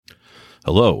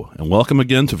Hello, and welcome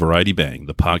again to Variety Bang,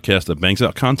 the podcast that bangs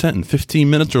out content in 15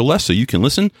 minutes or less so you can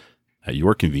listen at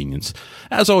your convenience.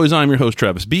 As always, I'm your host,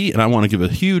 Travis B., and I want to give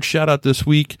a huge shout-out this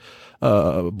week,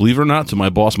 believe it or not, to my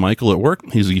boss, Michael, at work.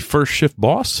 He's the first shift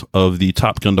boss of the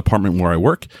Top Gun department where I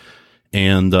work,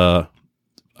 and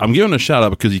I'm giving a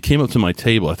shout-out because he came up to my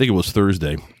table, I think it was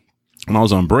Thursday, when I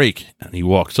was on break, and he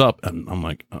walks up, and I'm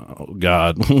like, oh,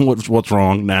 God, what's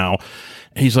wrong now?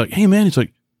 And he's like, hey, man,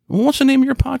 what's the name of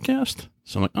your podcast?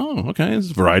 So I'm like, oh, okay, it's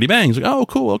Variety Bang. He's like, oh,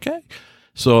 cool, okay.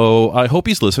 So I hope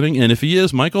he's listening, and if he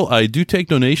is, Michael, I do take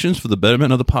donations for the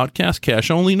betterment of the podcast, cash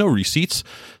only, no receipts.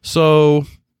 So,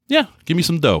 yeah, give me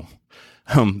some dough.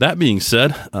 That being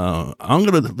said, I'm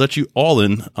going to let you all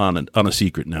in on a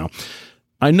secret now.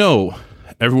 I know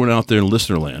everyone out there in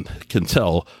listener land can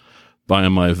tell by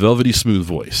my velvety smooth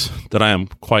voice that I am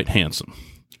quite handsome,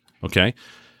 okay?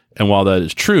 And while that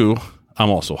is true,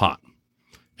 I'm also hot.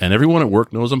 And everyone at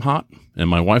work knows I'm hot, and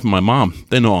my wife and my mom,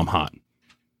 they know I'm hot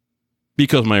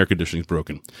because my air conditioning is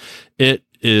broken. It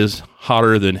is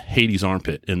hotter than Hades'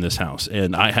 armpit in this house,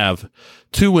 and I have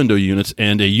 2 window units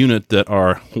and a unit that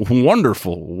our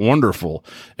wonderful, wonderful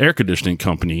air conditioning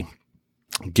company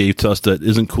gave to us that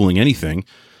isn't cooling anything,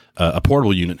 a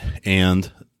portable unit,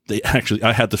 and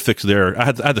I had to fix theirs.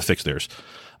 It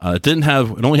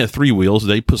only had 3 wheels.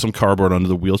 They put some cardboard under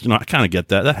the wheels. I kind of get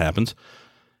that. That happens.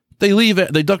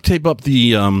 They duct tape up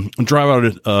the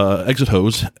drive out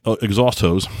exhaust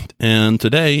hose, and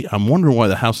today I'm wondering why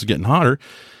the house is getting hotter.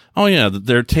 Oh yeah,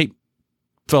 their tape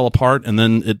fell apart, and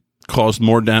then it caused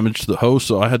more damage to the hose,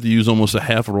 so I had to use almost a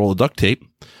half a roll of duct tape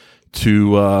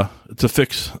to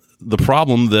fix the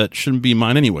problem that shouldn't be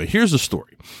mine anyway. Here's the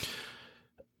story.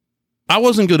 I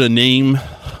wasn't going to name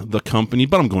the company,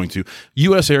 but I'm going to.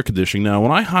 U.S. Air Conditioning. Now,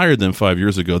 when I hired them 5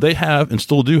 years ago, they have and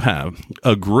still do have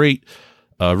a great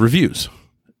reviews,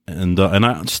 and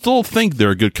I still think they're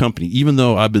a good company, even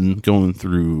though I've been going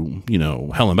through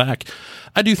hell and back.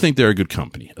 I do think they're a good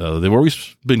company. They've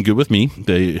always been good with me.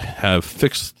 They have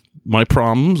fixed my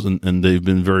problems, and they've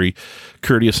been very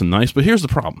courteous and nice. But here's the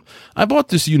problem: I bought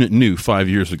this unit new 5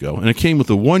 years ago, and it came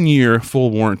with a 1-year full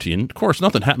warranty. And of course,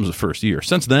 nothing happens the first year.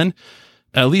 Since then,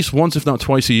 at least once, if not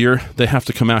twice a year, they have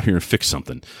to come out here and fix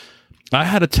something. I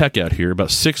had a tech out here about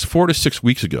 4 to 6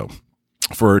 weeks ago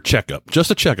for a checkup, just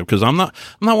a checkup, because I'm not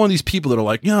one of these people that are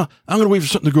like, yeah, I'm going to wait for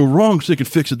something to go wrong so they can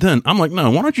fix it then. I'm like,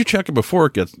 no, why don't you check it before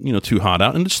it gets, too hot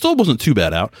out? And it still wasn't too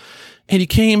bad out. And he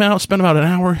came out, spent about an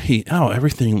hour.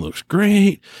 Everything looks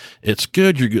great. It's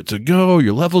good. You're good to go.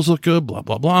 Your levels look good, blah,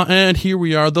 blah, blah. And here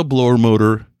we are. The blower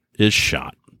motor is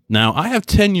shot. Now, I have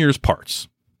 10 years parts.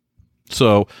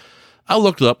 So I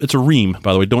looked up. It's a Rheem,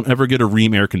 by the way. Don't ever get a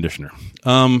Rheem air conditioner.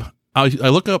 I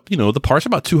look up, the parts are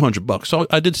about $200. So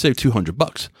I did save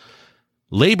 $200.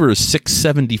 Labor is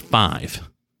 $675.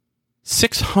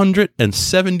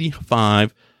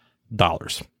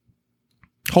 $675.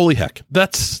 Holy heck.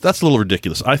 That's a little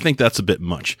ridiculous. I think that's a bit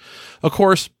much. Of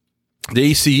course, the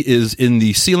AC is in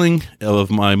the ceiling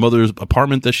of my mother's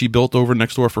apartment that she built over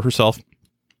next door for herself.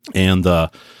 And,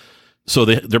 so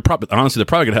they're probably going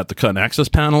to have to cut an access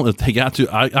panel if they got to.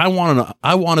 I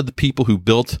wanted the people who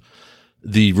built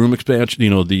the room expansion,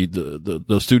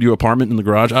 the studio apartment in the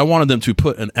garage, I wanted them to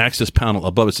put an access panel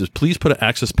above. It says, please put an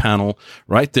access panel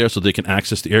right there so they can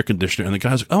access the air conditioner. And the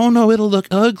guy's like, oh no, it'll look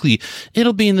ugly.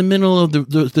 It'll be in the middle of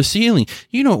the ceiling.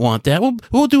 You don't want that.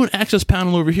 We'll do an access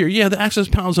panel over here. Yeah, the access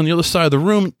panel's on the other side of the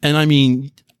room. And I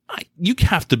mean, you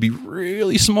have to be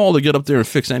really small to get up there and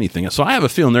fix anything. So I have a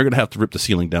feeling they're going to have to rip the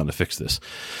ceiling down to fix this,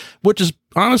 which is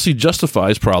honestly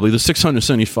justifies probably the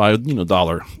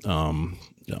 $675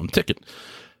 ticket.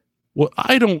 What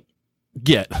I don't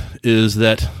get is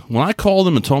that when I called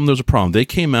them and told them there's a problem, they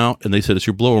came out and they said it's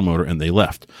your blower motor, and they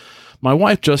left. My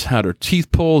wife just had her teeth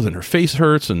pulled and her face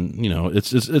hurts, and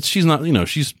it's she's not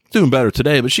she's doing better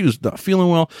today, but she was not feeling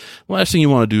well. The last thing you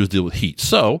want to do is deal with heat,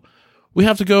 so we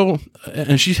have to go,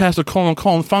 and she has to call and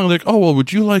finally like, oh well,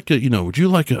 would you like a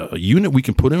unit we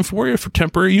can put in for you for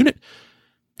temporary unit?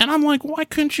 And I'm like, why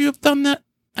couldn't you have done that?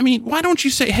 I mean, why don't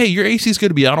you say, hey, your AC is going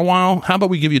to be out a while. How about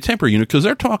we give you a temporary unit? Because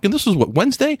they're talking, this is what,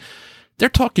 Wednesday? They're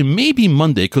talking maybe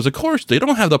Monday, because of course they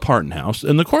don't have the part in house,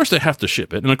 and of course they have to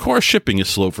ship it, and of course shipping is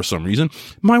slow for some reason.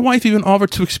 My wife even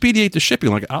offered to expedite the shipping.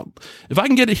 Like, if I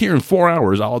can get it here in 4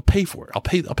 hours, I'll pay for it. I'll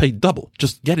pay double.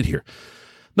 Just get it here.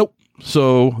 Nope.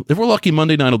 So if we're lucky,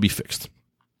 Monday night will be fixed.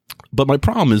 But my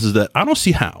problem is that I don't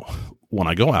see how, when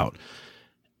I go out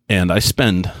and I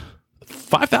spend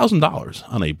 $5,000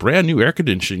 on a brand new air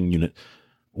conditioning unit,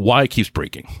 why it keeps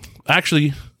breaking.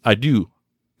 Actually, I do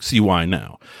see why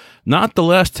now. Not the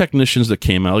last technicians that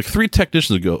came out. Like 3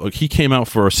 technicians ago, he came out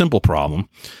for a simple problem,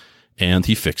 and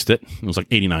he fixed it. It was like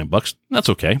 $89. That's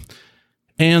okay.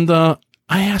 And I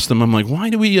asked him, I'm like, why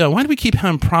do we keep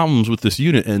having problems with this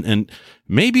unit? And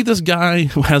maybe this guy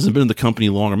who hasn't been in the company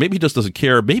long, or maybe he just doesn't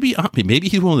care. Maybe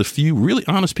he's one of the few really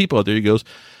honest people out there. He goes,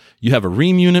 you have a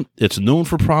Ream unit. It's known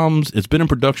for problems. It's been in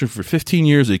production for 15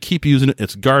 years. They keep using it.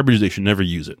 It's garbage. They should never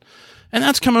use it. And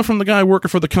that's coming from the guy working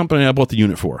for the company I bought the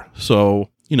unit for. So,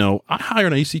 I hire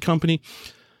an AC company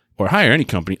or hire any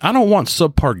company. I don't want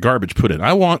subpar garbage put in.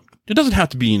 It doesn't have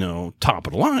to be, top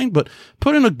of the line, but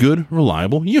put in a good,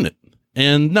 reliable unit.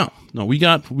 And no, we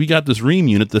got this Ream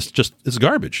unit that's it's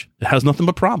garbage. It has nothing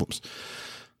but problems.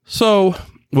 So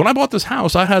when I bought this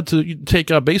house, I had to take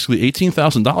basically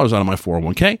 $18,000 out of my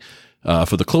 401k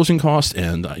for the closing costs,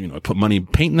 and I put money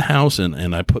painting the house,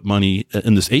 and I put money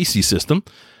in this AC system.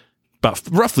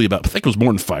 Roughly I think it was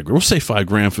more than $5,000. We'll say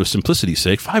 $5,000 for simplicity's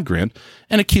sake, $5,000,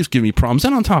 and it keeps giving me problems.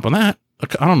 And on top of that,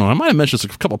 I don't know, I might have mentioned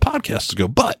this a couple of podcasts ago,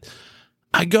 but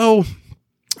I go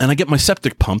and I get my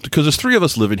septic pumped because there's 3 of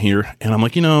us living here, and I'm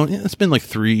like, it's been like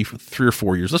 3 or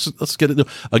 4 years. Let's get it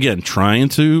again. Trying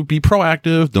to be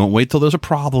proactive. Don't wait till there's a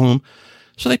problem.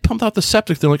 So they pumped out the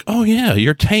septic. They're like, oh yeah,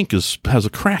 your tank has a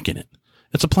crack in it.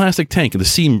 It's a plastic tank, and the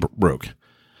seam broke.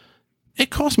 It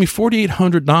cost me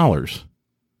 $4,800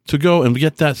 to go and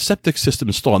get that septic system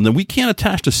installed. And then we can't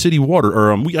attach to city water,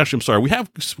 or we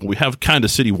have kind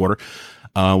of city water.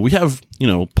 We have,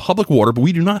 public water, but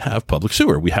we do not have public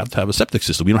sewer. We have to have a septic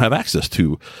system. We don't have access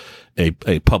to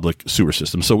a public sewer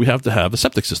system, so we have to have a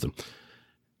septic system.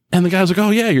 And the guy's like,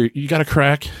 oh yeah, you got a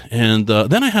crack. And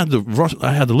then I had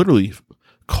to literally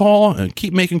call and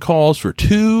keep making calls for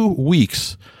 2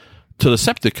 weeks to the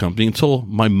septic company until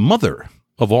my mother,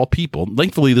 of all people,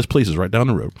 thankfully this place is right down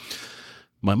the road,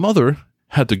 my mother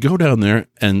had to go down there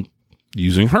and,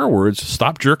 using her words,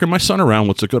 stop jerking my son around.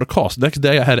 What's it going to cost? Next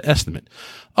day, I had an estimate.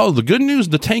 Oh, the good news,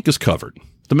 the tank is covered.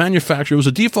 The manufacturer, it was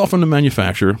a default from the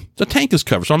manufacturer. The tank is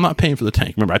covered, so I'm not paying for the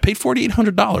tank. Remember, I paid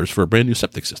 $4,800 for a brand new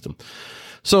septic system.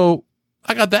 So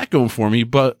I got that going for me,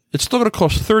 but it's still going to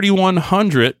cost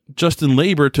 $3,100 just in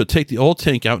labor to take the old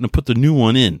tank out and to put the new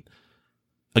one in.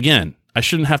 Again, I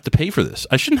shouldn't have to pay for this.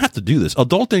 I shouldn't have to do this.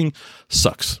 Adulting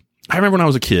sucks. I remember when I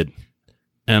was a kid,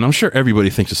 and I'm sure everybody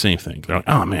thinks the same thing. They're like,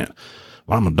 oh man,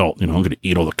 well, I'm an adult. I'm going to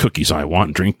eat all the cookies I want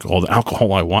and drink all the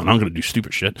alcohol I want. And I'm going to do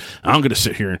stupid shit. I'm going to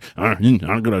sit here and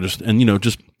I'm going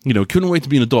to couldn't wait to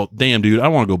be an adult. Damn, dude, I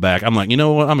want to go back. I'm like, you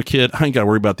know what? I'm a kid. I ain't got to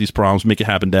worry about these problems. Make it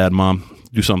happen, Dad, Mom.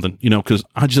 Do something, because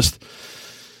I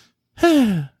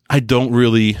don't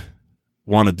really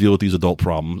want to deal with these adult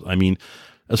problems. I mean,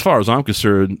 as far as I'm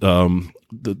concerned,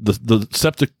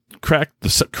 the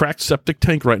cracked septic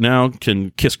tank right now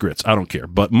can kiss grits. I don't care.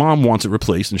 But Mom wants it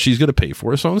replaced, and she's going to pay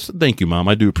for it. So thank you, Mom.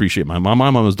 I do appreciate my mom. My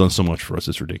mom has done so much for us.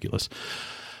 It's ridiculous.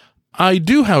 I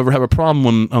do, however, have a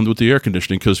problem with the air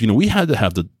conditioning because, we had to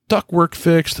have the ductwork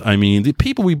fixed. I mean, the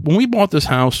people when we bought this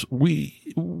house, it's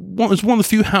one of the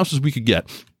few houses we could get.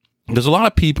 There's a lot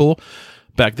of people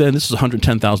back then. This is a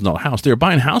 $110,000 house. They were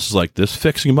buying houses like this,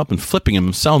 fixing them up and flipping them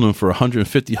and selling them for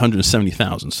 $150,000,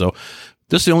 $170,000. So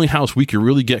this is the only house we could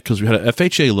really get because we had an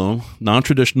FHA loan,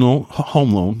 non-traditional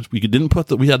home loan. We had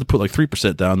to put like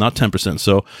 3% down, not 10%.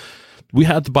 So we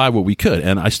had to buy what we could.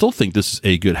 And I still think this is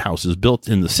a good house. It's built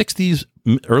in the 60s,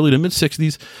 early to mid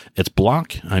 60s. It's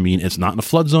block. I mean, it's not in a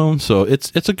flood zone. So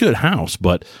it's a good house.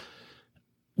 But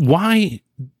why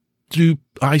do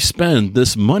I spend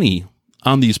this money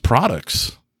on these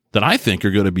products that I think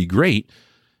are going to be great?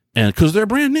 And because they're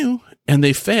brand new and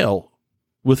they fail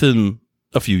within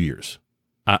a few years.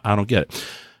 I don't get it.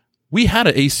 We had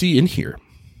an AC in here.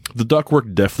 The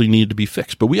ductwork definitely needed to be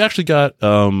fixed, but we actually got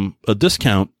a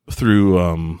discount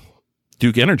through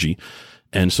Duke Energy,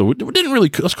 and so it didn't really.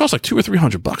 It cost like $200 or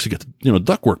 $300 to get the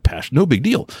ductwork patched. No big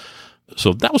deal.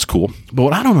 So that was cool. But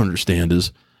what I don't understand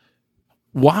is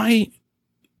why.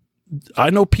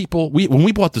 I know people. When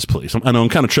we bought this place, I know I'm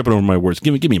kind of tripping over my words.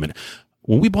 Give me a minute.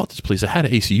 When we bought this place, it had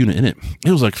an AC unit in it. It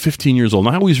was like 15 years old.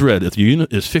 And I always read if the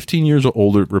unit is 15 years or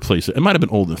older, replace it. It might have been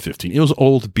older than 15. It was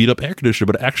old, beat up air conditioner,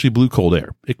 but it actually blew cold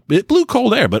air. It blew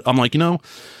cold air, but I'm like,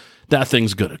 that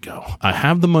thing's going to go. I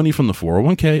have the money from the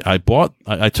 401k.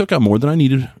 I took out more than I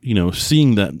needed,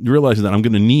 realizing that I'm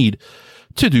going to need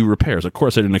to do repairs. Of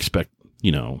course, I didn't expect,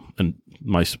 and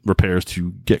my repairs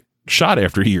to get shot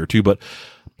after a year or two, but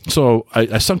so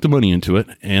I sunk the money into it.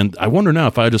 And I wonder now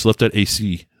if I just left that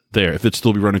AC there, if it'd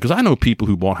still be running. Because I know people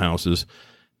who bought houses,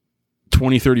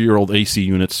 20, 30-year-old AC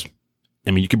units.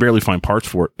 I mean, you can barely find parts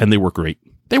for it, and they work great.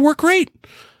 They work great.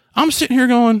 I'm sitting here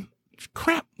going,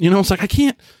 crap. It's like, I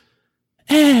can't.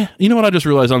 You know what? I just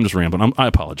realized I'm just rambling. I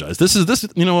apologize. This is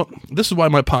why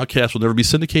my podcast will never be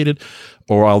syndicated,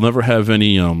 or I'll never have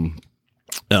any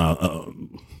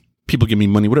people give me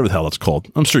money, whatever the hell that's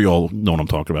called. I'm sure you all know what I'm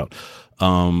talking about.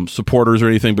 Supporters or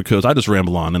anything, because I just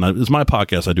ramble on, and it's my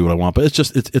podcast. I do what I want, but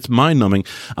it's mind numbing.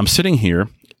 I'm sitting here.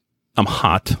 I'm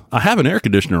hot. I have an air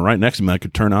conditioner right next to me I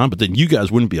could turn on, but then you guys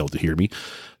wouldn't be able to hear me.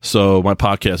 So my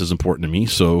podcast is important to me.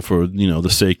 So for, the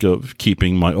sake of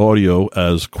keeping my audio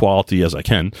as quality as I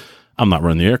can, I'm not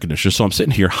running the air conditioner. So I'm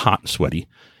sitting here hot and sweaty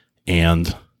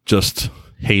and just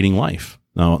hating life.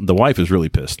 Now, the wife is really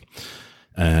pissed.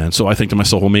 And so I think to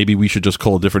myself, well, maybe we should just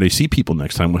call different AC people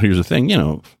next time. Well, here's the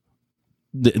thing,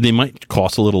 they might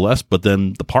cost a little less, but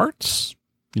then the parts,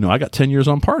 I got 10 years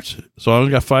on parts. So I only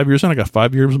got 5 years in. I got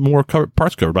 5 years more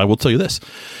parts covered. But I will tell you this.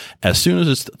 As soon as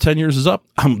it's 10 years is up,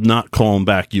 I'm not calling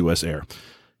back US Air.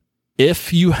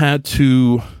 If you had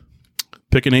to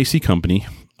pick an AC company,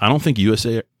 I don't think US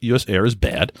Air is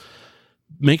bad.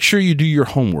 Make sure you do your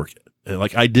homework.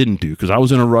 Like I didn't do, because I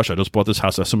was in a rush. I just bought this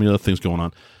house. I have so many other things going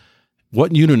on.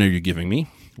 What unit are you giving me?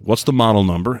 What's the model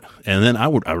number? And then I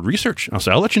would research. I'll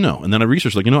say, I'll let you know. And then I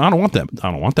research, I don't want that.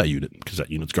 I don't want that unit because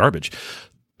that unit's garbage.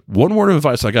 One word of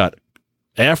advice I got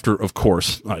after, of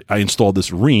course, I installed this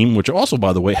Rheem, which also,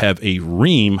 by the way, have a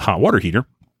Rheem hot water heater.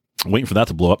 I'm waiting for that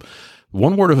to blow up.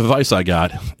 One word of advice I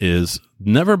got is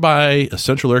never buy a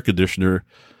central air conditioner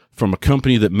from a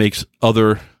company that makes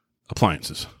other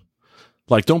appliances.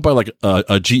 Like, don't buy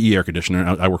a GE air conditioner.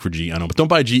 I work for GE, I know, but don't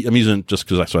buy GE. I'm using it just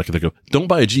because I can think of. Don't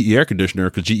buy a GE air conditioner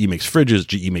because GE makes fridges,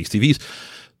 GE makes TVs.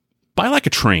 Buy like a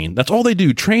Train. That's all they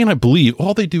do. Train, I believe,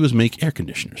 all they do is make air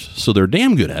conditioners. So they're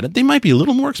damn good at it. They might be a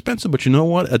little more expensive, but you know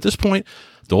what? At this point,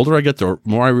 the older I get, the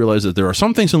more I realize that there are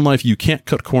some things in life you can't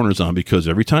cut corners on, because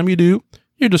every time you do,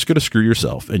 you're just going to screw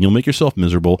yourself and you'll make yourself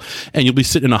miserable, and you'll be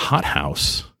sitting in a hot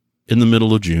house in the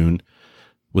middle of June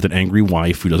with an angry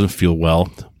wife who doesn't feel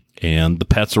well, and the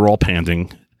pets are all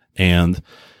panting, and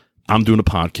I'm doing a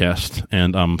podcast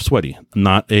and I'm sweaty.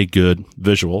 Not a good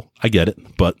visual. I get it,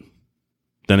 but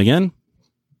then again,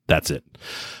 that's it.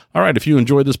 All right. If you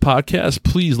enjoyed this podcast,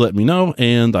 please let me know.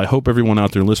 And I hope everyone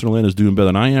out there in listener land is doing better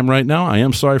than I am right now. I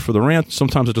am sorry for the rant.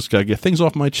 Sometimes I just got to get things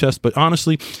off my chest. But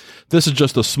honestly, this is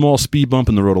just a small speed bump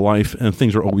in the road of life, and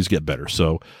things are always get better.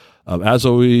 So as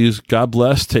always, God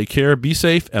bless, take care, be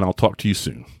safe, and I'll talk to you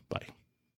soon.